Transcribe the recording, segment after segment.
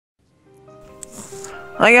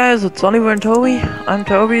Hi guys, it's Oliver and Toby. I'm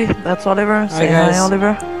Toby, that's Oliver. Say hi, guys.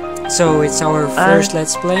 Oliver. So it's our first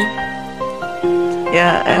Let's Play.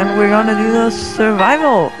 Yeah, and we're gonna do the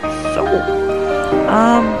survival. So,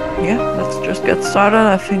 yeah, let's just get started.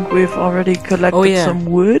 I think we've already collected some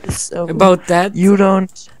wood. So About that, you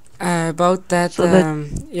don't.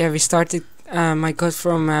 yeah, we started. I got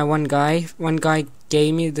from one guy. One guy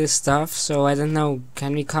gave me this stuff, so I don't know.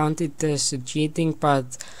 Can we count it as cheating? But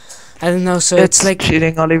I don't know. So it's like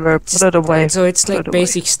cheating, Oliver. Put it away. So it's like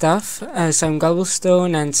basic stuff. Some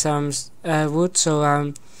cobblestone and some wood.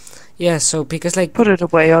 So yeah. So because like put it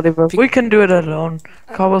away, Oliver. We can do it alone.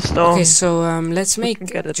 Cobblestone. Okay. So let's make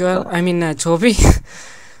Toby.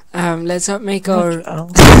 Let's not make our.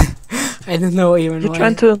 I don't know even. You're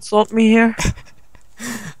trying to insult me here?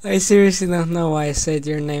 I seriously don't know why I said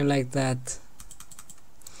your name like that.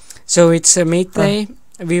 So it's a meat day.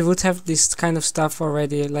 We would have this kind of stuff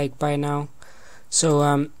already, like by now.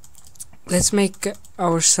 So let's make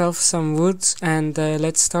ourselves some wood and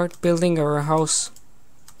let's start building our house.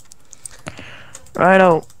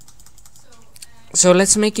 Righto. So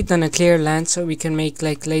let's make it on a clear land so we can make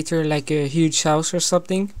like later like a huge house or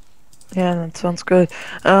something. Yeah, that sounds good.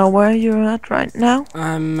 Where are you at right now?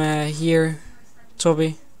 I'm here,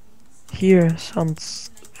 Toby. Here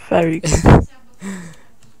sounds very good.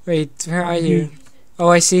 Wait, where are you? Oh,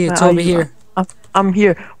 I see you, Toby here. I'm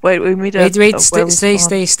here. Wait, we meet at... Wait,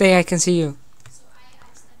 stay, I can see you.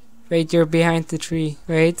 Wait, you're behind the tree.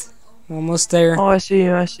 Wait, almost there. Oh, I see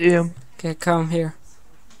you. Okay, come here.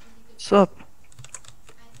 What's up?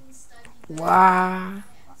 Wow.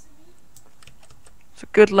 It's a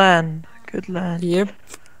good land. Yep.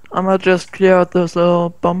 I'ma just clear out this little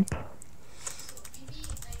bump.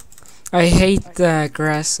 I hate the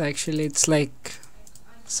grass, actually. It's like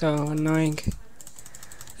so annoying.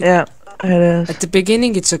 Yeah, it is. At the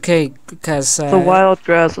beginning it's okay because the wild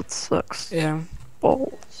grass, it sucks. Yeah.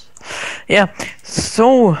 Balls. Yeah.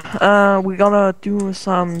 So we're gonna do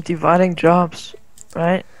some dividing jobs,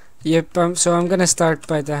 right? Yep. So I'm gonna start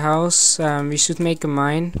by the house. We should make a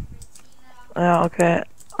mine. Yeah. Okay.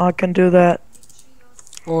 I can do that.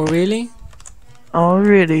 Oh really? Oh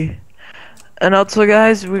really? And also,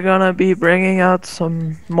 guys, we're gonna be bringing out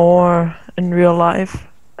some more in real life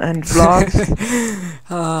and vlogs.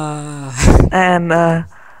 And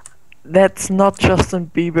that's not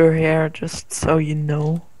Justin Bieber here, just so you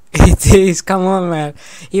know. It is. Come on, man.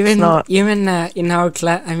 Even in our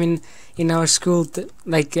class, I mean, in our school,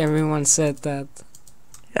 like everyone said that.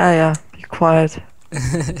 Yeah. Be quiet.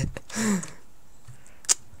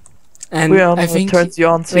 And we all know I think it turns you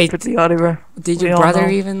on secretly, Oliver. Did your brother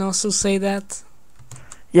even also say that?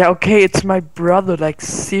 Yeah, okay, it's my brother, like,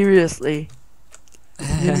 seriously.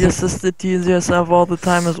 You your sister tease yourself all the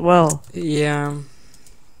time as well. Yeah.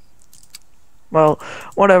 Well,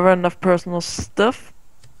 whatever, enough personal stuff.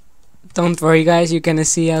 Don't worry, guys, you're gonna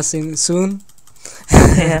see us soon.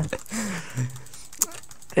 Yeah.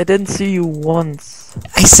 I didn't see you once.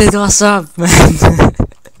 I said what's up, man.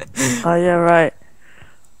 Oh, yeah, right.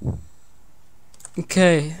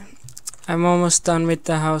 Okay. I'm almost done with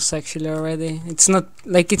the house actually already. It's not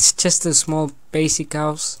like it's just a small basic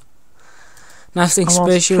house. Nothing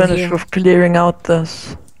special here. I'm finished with clearing out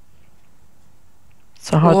this.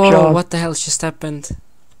 It's a hard job. What the hell just happened?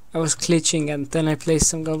 I was glitching and then I placed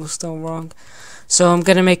some cobblestone wrong. So I'm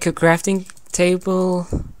gonna make a crafting table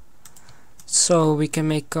so we can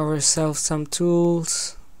make ourselves some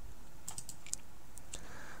tools.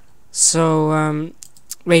 So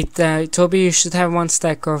wait, Toby, you should have 1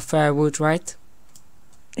 stack of wood, right?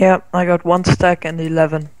 Yeah, I got 1 stack and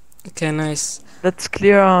 11. Okay, nice. Let's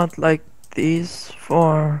clear out like these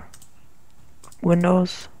for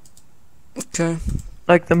windows. Okay.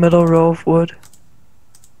 Like the middle row of wood.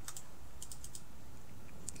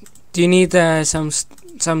 Do you need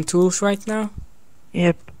some tools right now?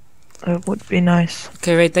 Yep, that would be nice.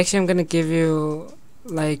 Okay, wait, actually I'm gonna give you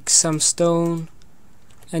like some stone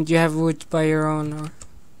and you have wood by your own, or...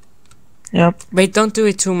 Yep. Wait, don't do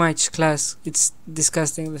it too much, class. It's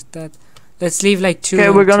disgusting with that. Let's leave like 2. Okay,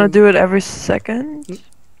 we're gonna do it every second?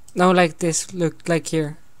 No, like this. Look, like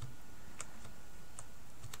here.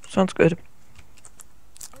 Sounds good.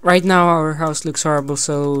 Right now our house looks horrible,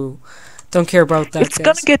 so don't care about that. It's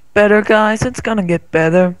gonna get better, guys. It's gonna get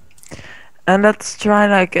better. And let's try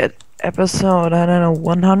like at episode, I don't know,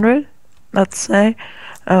 100? Let's say.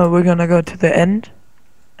 We're gonna go to the end.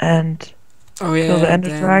 And kill the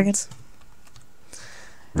Ender Dragon.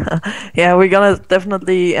 Yeah, we're gonna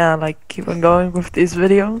definitely like keep on going with these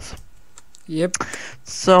videos. Yep.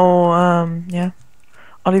 So yeah.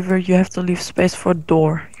 Oliver, you have to leave space for a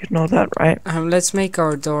door. You know that, right? Let's make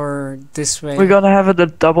our door this way. We're gonna have it a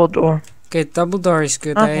double door. Okay, double door is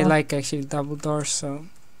good. I Uh-huh. like actually double doors, so...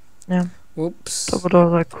 Yeah. Whoops. Double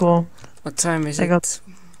doors are cool. What time is I it?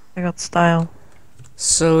 got style.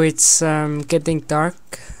 So it's getting dark.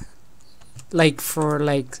 Like for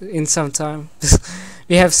like in some time.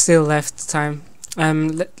 We have still left time.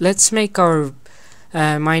 Let's make our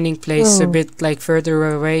mining place a Whoa. bit like further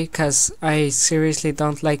away, cause I seriously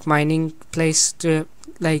don't like mining place to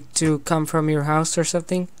come from your house or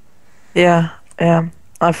something. Yeah,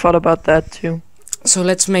 I thought about that too. So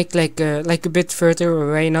let's make like a bit further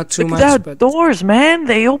away, not too Look much, at that but doors, man.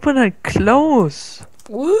 They open and close.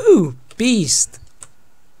 woo, beast.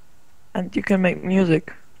 And you can make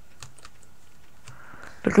music.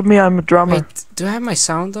 Look at me, I'm a drummer. Wait, do I have my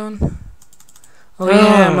sound on? Oh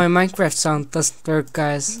yeah, Oh. my Minecraft sound doesn't work,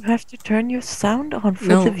 guys. You have to turn your sound on for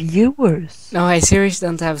No. the viewers. No, I seriously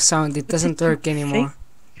don't have sound. It doesn't you work fake? anymore.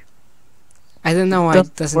 I don't know why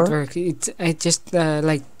it doesn't work. I just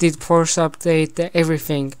like did force update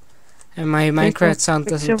everything, and my Minecraft sound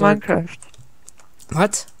Fix your doesn't work. Minecraft.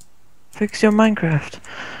 What? Fix your Minecraft.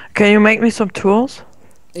 Can you make me some tools?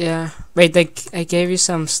 Yeah. Wait, I gave you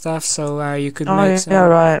some stuff so you could Oh make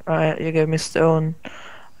yeah, some. right. You gave me stone.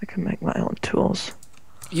 I can make my own tools.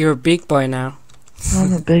 You're a big boy now.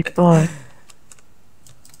 I'm a big boy.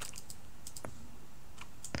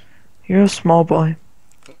 You're a small boy.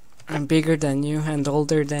 I'm bigger than you and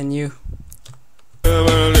older than you.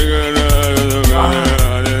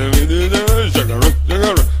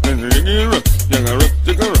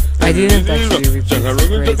 I didn't actually repeat.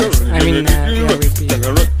 Great. I mean, yeah, repeat.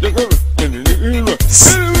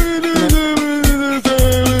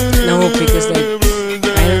 No, because like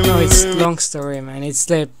I don't know. It's long story, man. It's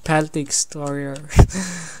the Celtic story. Or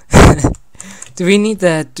do we need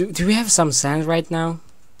that? Do we have some sand right now?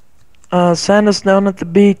 Sand is down at the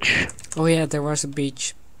beach. Oh yeah, there was a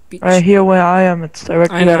beach. Right here where I am, it's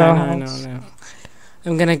directly I know, at our I know, house. I know.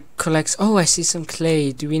 I'm gonna collect. Oh, I see some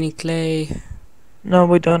clay. Do we need clay? No,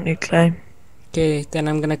 we don't need clay. Okay, then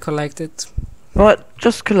I'm gonna collect it. What?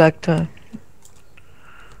 Just collect her.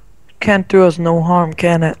 Can't do us no harm,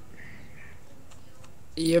 can it?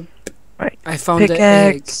 Yep. Right. I found the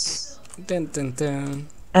egg. Pickaxe Dun, dun, dun.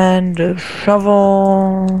 and a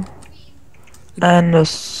shovel and a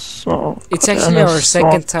saw. It's and actually a our saw.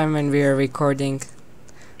 second time when we are recording.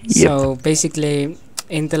 Yep. So basically,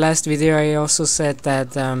 in the last video, I also said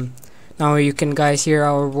that now you can guys hear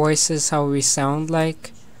our voices, how we sound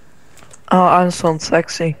like, Oh, I sound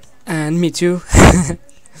sexy. and me too.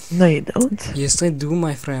 No, you don't. Yes, I do,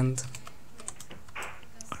 my friend.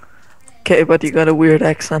 Okay, but you got a weird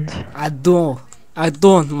accent. I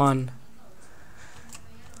don't, man.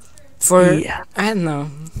 For Yeah. I don't know.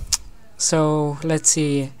 So let's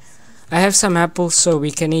see. I have some apples, so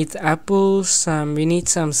we can eat apples. We need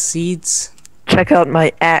some seeds. Check out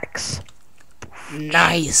my axe. I'm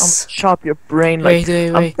Nice. gonna chop your brain like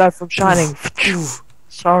Wait. I'm back from shining. Oof.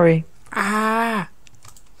 Sorry. Ah.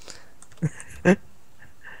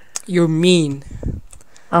 You're mean.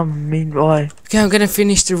 I'm a mean boy. Okay, I'm gonna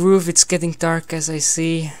finish the roof. It's getting dark as I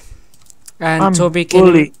see. And I'm Toby, can you...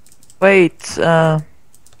 bully. Wait,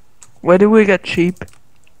 where do we get sheep?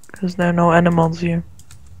 Because there are no animals here.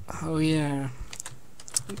 Oh yeah.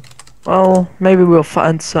 Well, maybe we'll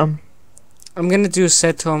find some. I'm gonna do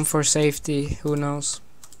set home for safety. Who knows?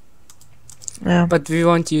 Yeah. But we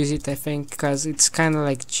won't use it, I think, because it's kind of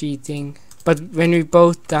like cheating. But when we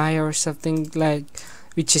both die or something, like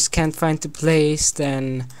we just can't find the place,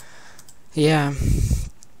 then yeah.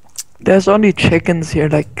 There's only chickens here,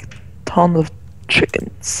 like tons of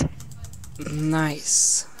chickens.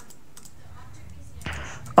 Nice.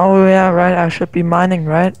 Oh yeah, right. I should be mining,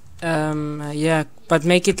 right? Yeah, but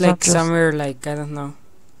make it It's not like just- somewhere like I don't know.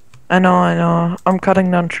 I know. I'm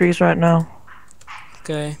cutting down trees right now,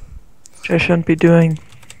 Okay, which I shouldn't be doing.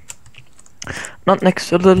 Not next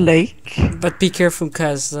to the lake. but be careful,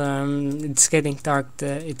 cause it's getting dark.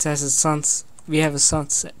 It has a we have a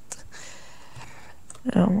sunset.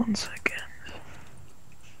 Yeah, 1 second.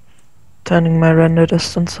 Turning my render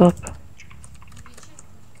distance up.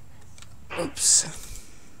 Oops.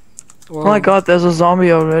 Oh my god, there's a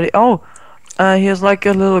zombie already. Oh, here's like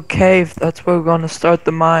a little cave. That's where we're gonna start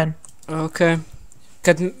the mine. Okay. Oh,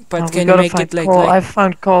 But we can you gotta make find it like, coal. I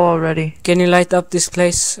found coal already. can you light up this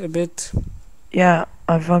place a bit? Yeah,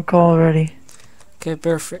 I found coal already. Okay,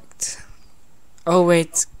 perfect. Oh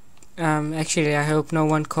wait, actually I hope no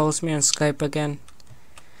one calls me on Skype again.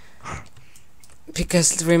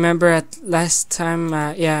 Because remember at last time,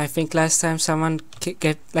 yeah, I think last time someone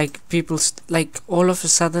get like people like all of a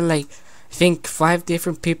sudden like I think 5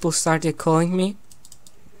 different people started calling me.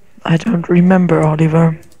 I don't remember,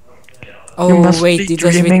 Oliver. You Oh must wait, be it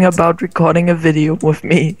was dreaming with. about recording a video with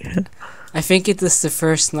me. I think it was the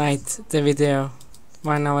first night, the video,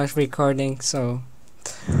 when I was recording, so.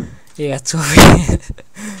 Yeah, sorry.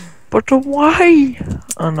 But why?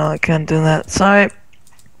 Oh no, I can't do that. Sorry.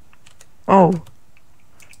 Oh,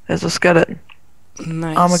 there's a skeleton. I'm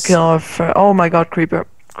a Nice. killer for. Oh my god, creeper.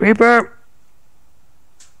 Creeper!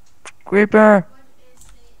 Creeper!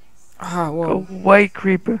 Ah, Go whoa. away,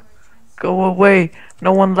 creeper. Go away.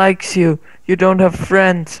 No one likes you. You don't have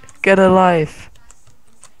friends. Get a life.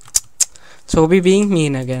 Toby being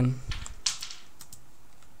mean again.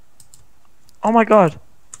 Oh my god.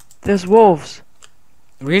 There's wolves.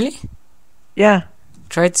 Really? Yeah.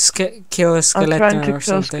 Try to kill a I'm skeleton trying to or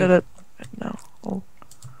kill something. skeleton right now. Oh.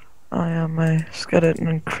 I am a skeleton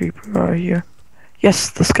and creeper are here. Yes,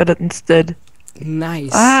 the skeleton's dead.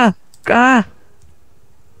 Nice. Ah! Ah!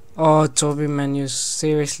 Oh, Toby, man, you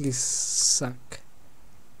seriously suck.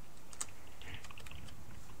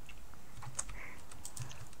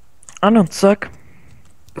 I don't suck.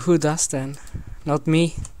 Who does then? Not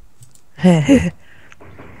me.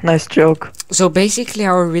 Nice joke. So basically,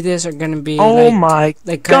 our videos are gonna be Oh my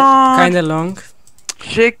god! kind of long.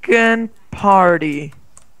 Chicken party.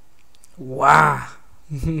 Wow.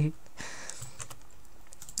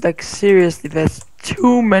 Like seriously, there's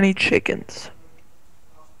too many chickens.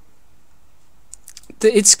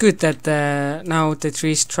 It's good that now the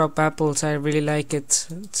trees drop apples. I really like it.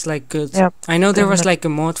 It's like good. Yep. I know there was Definitely. like a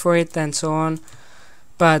mod for it and so on,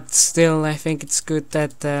 but still, I think it's good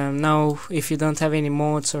that now if you don't have any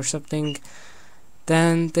mods or something,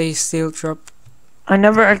 then they still drop. I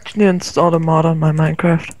never actually installed a mod on my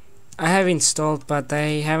Minecraft. I have installed, but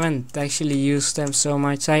I haven't actually used them so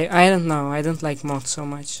much. I don't know. I don't like mods so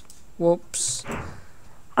much. Whoops.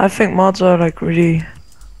 I think mods are like really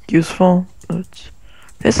useful. But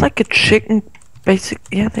there's like a chicken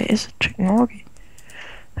yeah, there is a chicken orgy.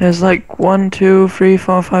 There's like 1, 2, 3,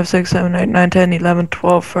 4, 5, 6, 7, 8, 9, 10, 11,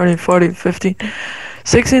 12, 13, 14, 15,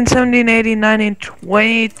 16, 17, 18, 19,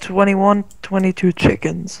 20, 21, 22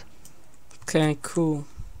 chickens. Okay, cool.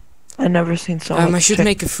 I never seen so much I should chicken.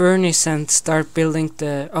 make a furnace and start building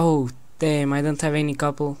the. Oh, damn! I don't have any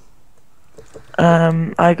cobble.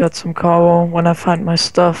 I got some cobble when I find my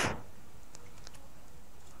stuff.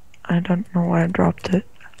 I don't know where I dropped it.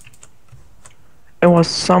 It was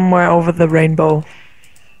somewhere over the rainbow.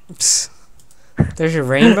 Oops. There's a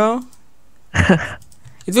rainbow.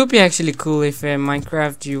 It would be actually cool if in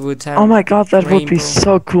Minecraft you would have. Oh my god, that would be rainbow.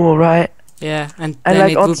 so cool, right? Yeah, and And then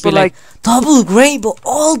like it would also be like double rainbow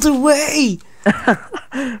all the way.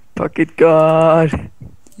 Bucket God.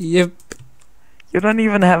 Yep. You don't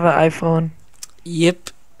even have an iPhone. Yep.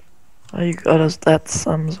 All you got is that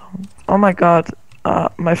Samsung. Oh my god,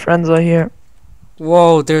 my friends are here.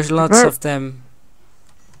 Whoa, there's lots Where- of them.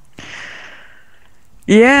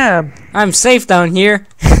 Yeah. I'm safe down here.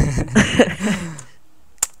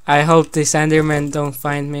 I hope this Enderman don't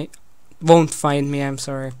find me. Won't find me, I'm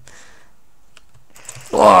sorry.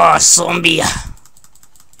 Oh, zombie.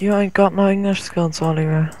 You ain't got no English skills,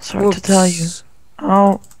 Oliver. Sorry Oops. to tell you.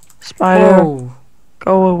 Oh, spider, Whoa.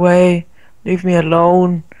 go away. Leave me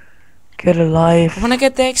alone. Get a life. I wanna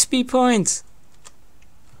get the XP points.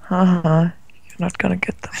 Haha. You're not gonna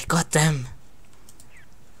get them. I got them.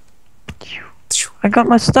 I got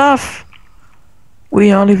my stuff.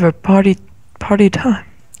 We Oliver party time.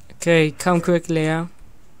 Okay, come quickly, yeah.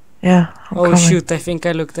 Yeah. I'm Oh coming. shoot, I think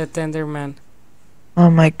I looked at Enderman. Oh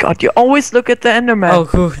my god, you always look at the Enderman. Oh,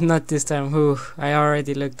 whew, not this time. Whew, I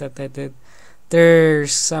already looked at that.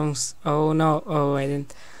 There's some. Oh no. Oh, I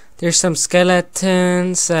didn't. There's some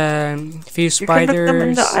skeletons. Few You can look them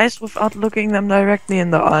in spiders. the eyes without looking them directly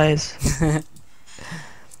in the eyes.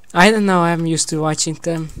 I don't know. I'm used to watching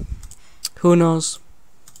them. Who knows?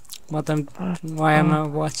 Why I'm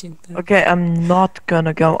not watching them. Okay, I'm not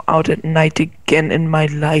gonna go out at night again in my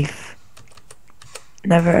life.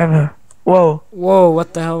 Never ever. Whoa. Whoa!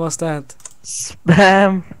 What the hell was that?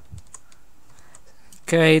 Spam.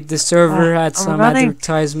 Okay, the server had I'm some running.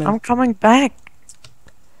 advertisement. I'm coming back.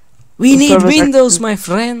 We the need server's windows, actually- my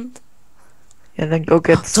friend. Yeah, then go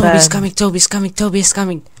get Toby's spam. coming. Toby's coming. Toby's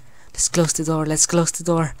coming. Let's close the door. Let's close the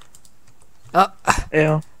door.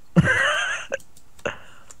 Yeah.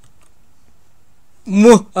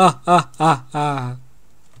 Ah.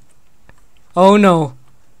 Oh no.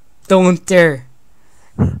 Don't dare.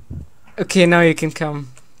 Okay, now you can come.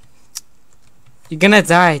 You're gonna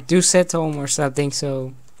die. Do set home or something,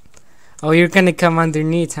 so. Oh, you're gonna come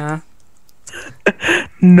underneath, huh?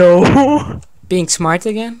 No. Being smart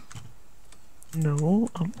again? No,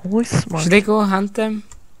 I'm always smart. Should I go hunt them?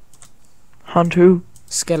 Hunt who?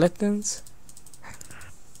 Skeletons?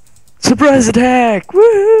 Surprise attack!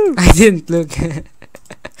 Woohoo! I didn't look.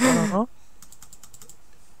 Uh-huh.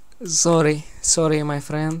 Sorry, my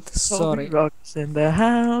friend. Toby Sorry. Rock's in the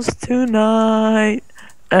house tonight.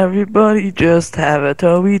 Everybody just have a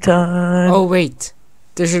Toby time. Oh wait,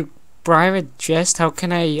 there's a private chest. How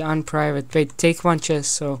can I unprivate? Wait, take one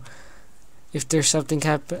chest. So if there's something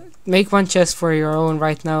happen, make one chest for your own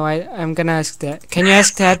right now. I'm gonna ask that. Can you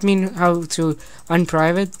ask the admin how to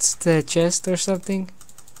unprivate the chest or something?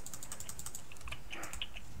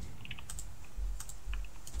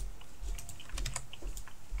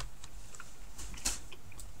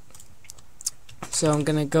 So I'm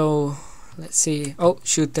gonna go. Let's see. Oh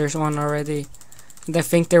shoot, there's one already. And I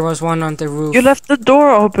think there was one on the roof. You left the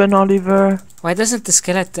door open, Oliver. Why doesn't the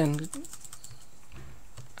skeleton?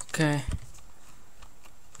 Okay.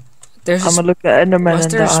 There's I'm gonna look at Enderman was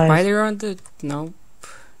in there the a eyes. spider on the? No.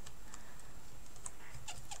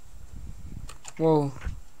 Whoa.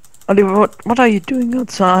 Oliver, what are you doing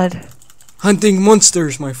outside? Hunting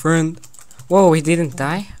monsters, my friend. Whoa, he didn't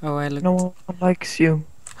die? Oh, I looked. No one likes you.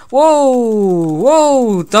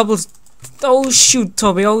 Whoa! Double. Oh shoot,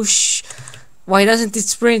 Toby. Oh Why doesn't it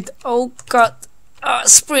sprint? Oh god.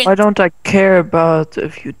 Sprint. Why don't I care about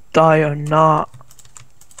if you die or not?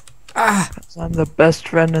 Ah. 'Cause I'm the best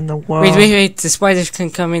friend in the world. Wait. The spiders can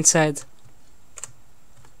come inside.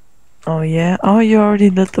 Oh yeah? Oh, you already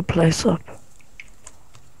lit the place up.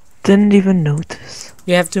 Didn't even notice.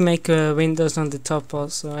 We have to make windows on the top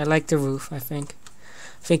also. I like the roof, I think.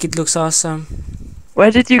 I think it looks awesome. Where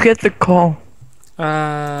did you get the call?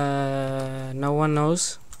 No one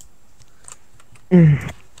knows.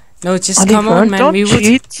 Mm. No, just Oliver, come on, man. don't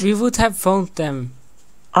cheat. We would have phoned them.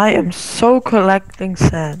 I am so collecting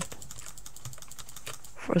sand.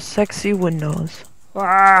 For sexy windows.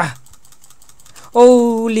 Ah!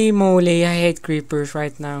 Holy moly, I hate creepers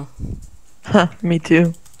right now. Huh, me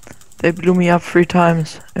too. They blew me up 3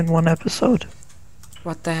 times in one episode.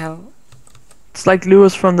 What the hell? It's like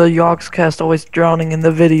Lewis from the Yorks cast always drowning in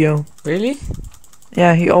the video. Really?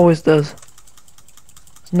 Yeah, he always does.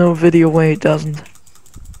 There's no video where he doesn't.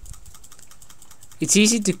 It's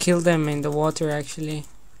easy to kill them in the water, actually.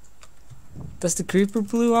 Does the creeper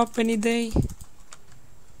blow up any day?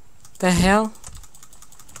 The hell?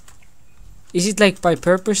 Is it like by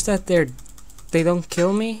purpose that they don't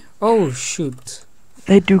kill me? Oh shoot.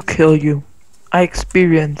 They do kill you. I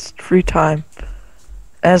experienced 3 times.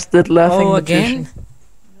 As did Laughing Oh, Magician. again?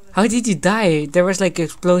 How did you die? There was like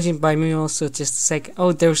explosion by me also just a second.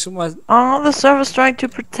 Oh, there's one. Oh, the server's trying to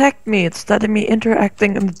protect me. It's letting me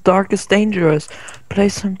interacting in the darkest dangerous.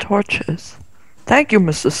 Place some torches. Thank you,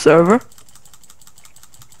 Mr. Server.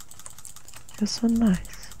 You're so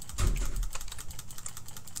nice.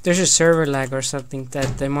 There's a server lag or something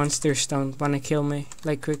that the monsters don't wanna kill me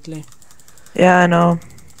like quickly. Yeah, I know.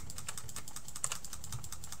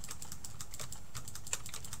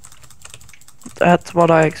 That's what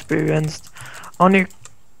I experienced. Only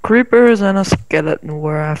creepers and a skeleton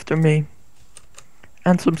were after me.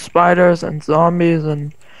 And some spiders and zombies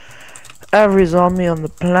and every zombie on the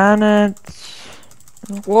planet.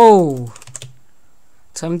 Whoa!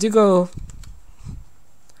 Time to go.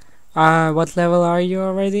 What level are you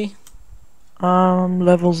already?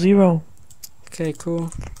 Level 0. Okay,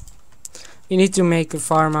 cool. You need to make a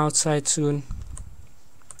farm outside soon.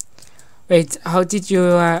 Wait, how did you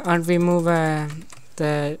unremove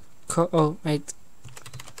the oh, wait.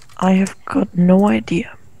 I have got no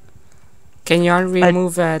idea. Can you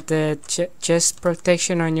unremove the chest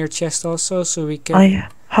protection on your chest also, so we can...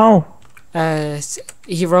 How?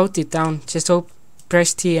 He wrote it down. Just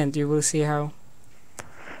press T and you will see how.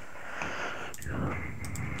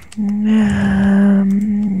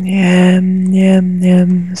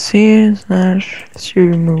 C/C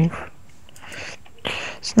remove.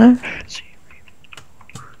 /C.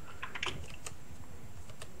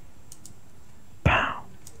 Pow.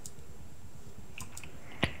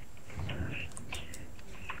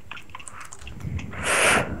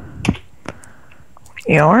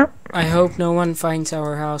 Yeah. I hope no one finds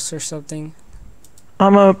our house or something.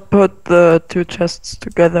 I'ma put the 2 chests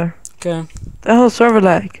together. Okay. The hell, server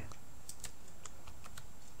lag.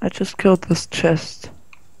 I just killed this chest.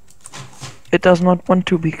 It does not want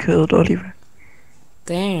to be killed, Oliver.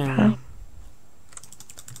 Damn. Huh?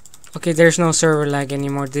 Okay, there's no server lag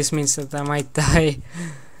anymore. This means that I might die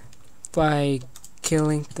by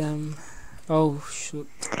killing them. Oh shoot.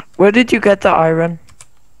 Where did you get the iron?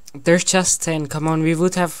 There's just 10. Come on, we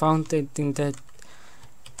would have found it in the...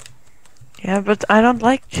 Yeah, but I don't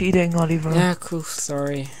like cheating, Oliver. Yeah, cool.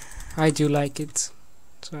 Sorry. I do like it.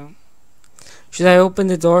 So, should I open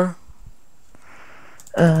the door?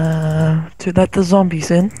 To let the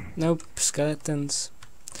zombies in. Nope, skeletons.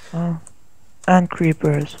 Oh, and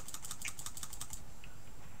creepers.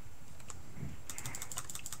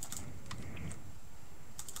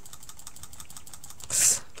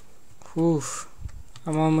 Oof,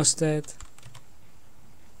 I'm almost dead.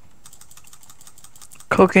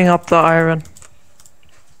 Cooking up the iron.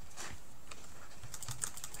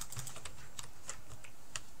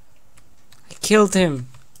 I killed him.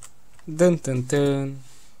 Dun dun dun.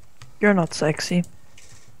 You're not sexy.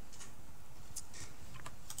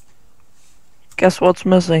 Guess what's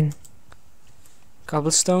missing?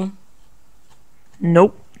 Cobblestone?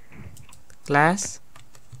 Nope. Glass?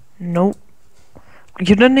 Nope.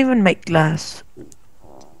 You didn't even make glass.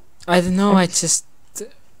 I don't know, I just...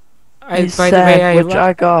 by the Sand, way, which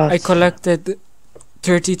I got. I collected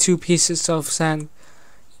 32 pieces of sand.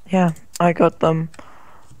 Yeah, I got them.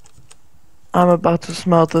 I'm about to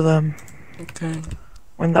smelt them. Okay.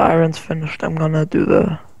 When the iron's finished, I'm gonna do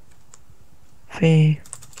the thingy.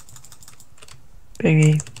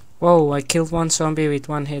 Whoa, I killed one zombie with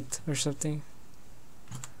one hit or something.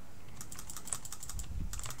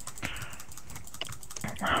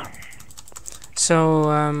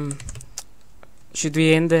 So, should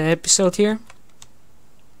we end the episode here?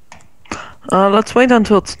 Let's wait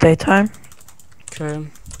until it's daytime. Okay.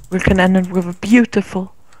 We can end it with a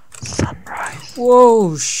beautiful sunrise.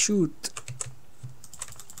 Whoa, shoot.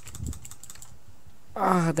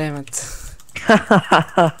 Ah, damn it.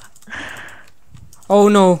 Oh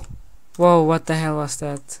no. Whoa, what the hell was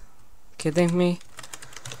that? Kidding me?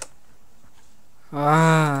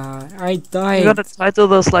 Ah, I You died. gotta title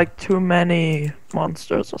this like too many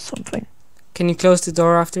monsters or something. Can you close the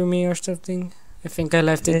door after me or something? I think I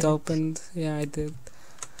left it Yes. opened. Yeah, I did.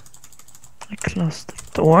 I closed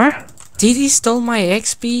the door. Did he stole my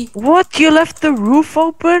XP? What? You left the roof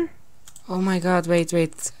open? Oh my god, wait.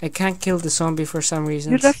 I can't kill the zombie for some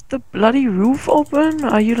reason. You left the bloody roof open?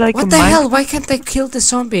 Are you like What a the hell? Why can't I kill the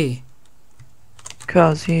zombie?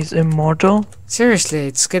 Because he's immortal. Seriously,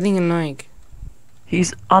 it's getting annoying.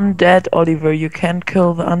 He's undead, Oliver. You can't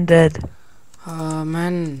kill the undead. Oh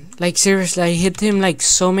man, like seriously, I hit him like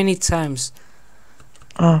so many times.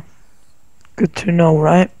 Ah, good to know,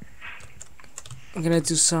 right? I'm gonna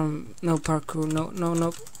do some parkour.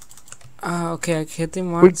 No. Okay, I hit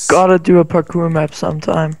him We once. gotta do a parkour map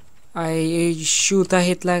sometime. I shoot. I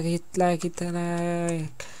hit like there.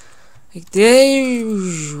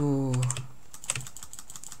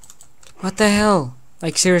 What the hell?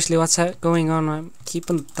 Like seriously, what's going on? I keep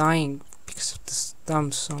on dying because of this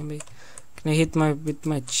dumb zombie. Can I hit with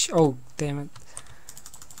my oh damn it.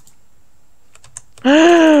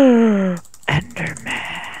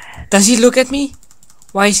 Enderman. Does he look at me?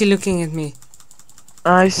 Why is he looking at me?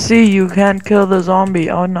 I see you can't kill the zombie.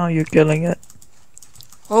 Oh, now you're killing it.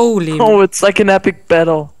 Holy Oh, it's like an epic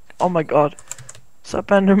battle. Oh my god. Sup,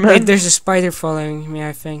 Enderman? wait, there's a spider following me,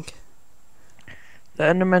 I think. The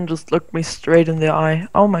Enderman just looked me straight in the eye.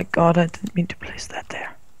 Oh my god, I didn't mean to place that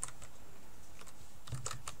there.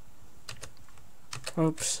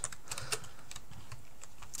 Oops.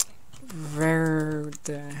 Where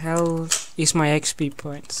the hell is my XP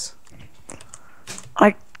points?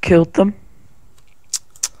 I killed them.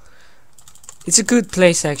 It's a good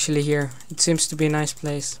place actually here. It seems to be a nice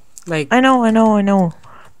place. Like, I know.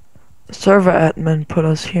 The server admin put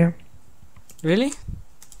us here. really?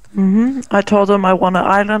 I told him I want an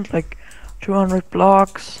island, like 200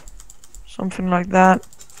 blocks. Something like that.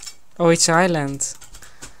 Oh, it's an island.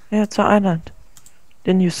 Yeah, it's an island.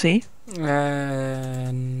 Didn't you see?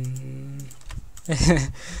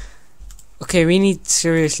 Okay, we need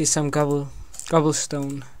seriously some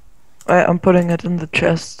cobblestone. I'm putting it in the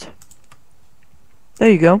chest. There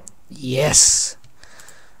you go. Yes.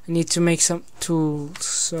 I need to make some tools.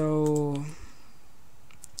 So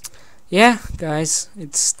yeah, guys,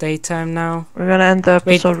 it's daytime now. We're gonna end the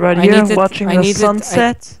Wait, episode right I here, needed- watching I the needed-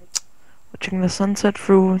 sunset. Watching the sunset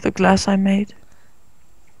through the glass I made.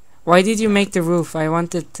 Why did you make the roof? I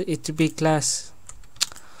wanted it to be glass.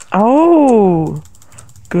 Oh,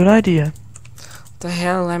 good idea. What the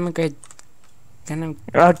hell? I'm a great.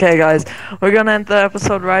 Okay, guys, we're gonna end the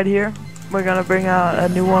episode right here. We're gonna bring out a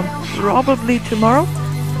new one probably tomorrow.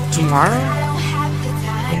 Tomorrow?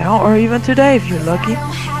 Yeah, or even today if you're lucky.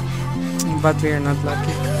 But we're not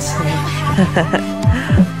lucky.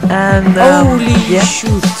 And Holy yeah.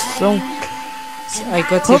 shoot! So I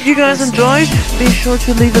got. hope you guys enjoyed. Be sure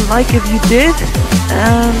to leave a like if you did.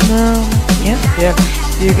 And yeah, Yeah.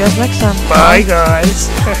 see you guys next time. Bye, guys.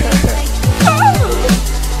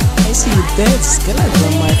 I see dead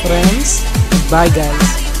skeleton, my friends. Bye,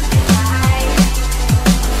 guys.